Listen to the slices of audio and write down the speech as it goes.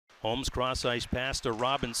Holmes cross-ice pass to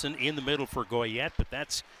Robinson in the middle for Goyette, but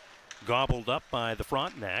that's gobbled up by the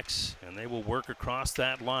Frontenacs, and they will work across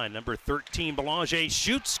that line. Number 13, Belanger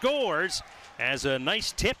shoots, scores, as a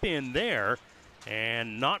nice tip in there,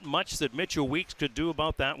 and not much that Mitchell Weeks could do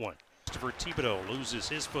about that one. Christopher Thibodeau loses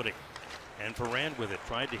his footing, and Pharand with it.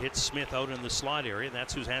 Tried to hit Smith out in the slot area.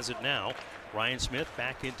 That's who has it now. Ryan Smith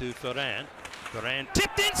back into Pharand. Pharand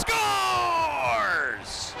tipped in,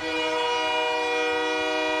 scores!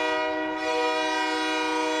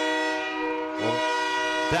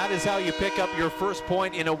 That is how you pick up your first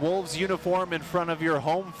point in a Wolves uniform in front of your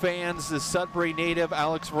home fans. The Sudbury native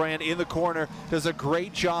Alex Pharand in the corner does a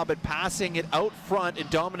great job at passing it out front, and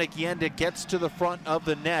Dominik Jendek gets to the front of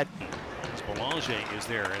the net. Belanger is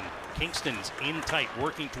there, and Kingston's in tight,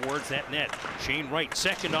 working towards that net. Shane Wright,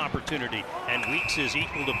 second opportunity, and Weeks is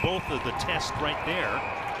equal to both of the tests right there.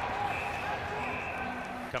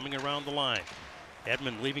 Coming around the line.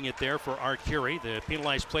 Edmund leaving it there for Arcuri. The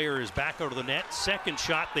penalized player is back out of the net. Second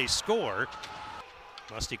shot, they score.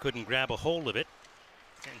 Musty couldn't grab a hold of it.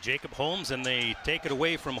 And Jacob Holmes, and they take it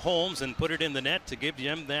away from Holmes and put it in the net to give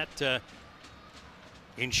them that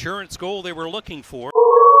insurance goal they were looking for.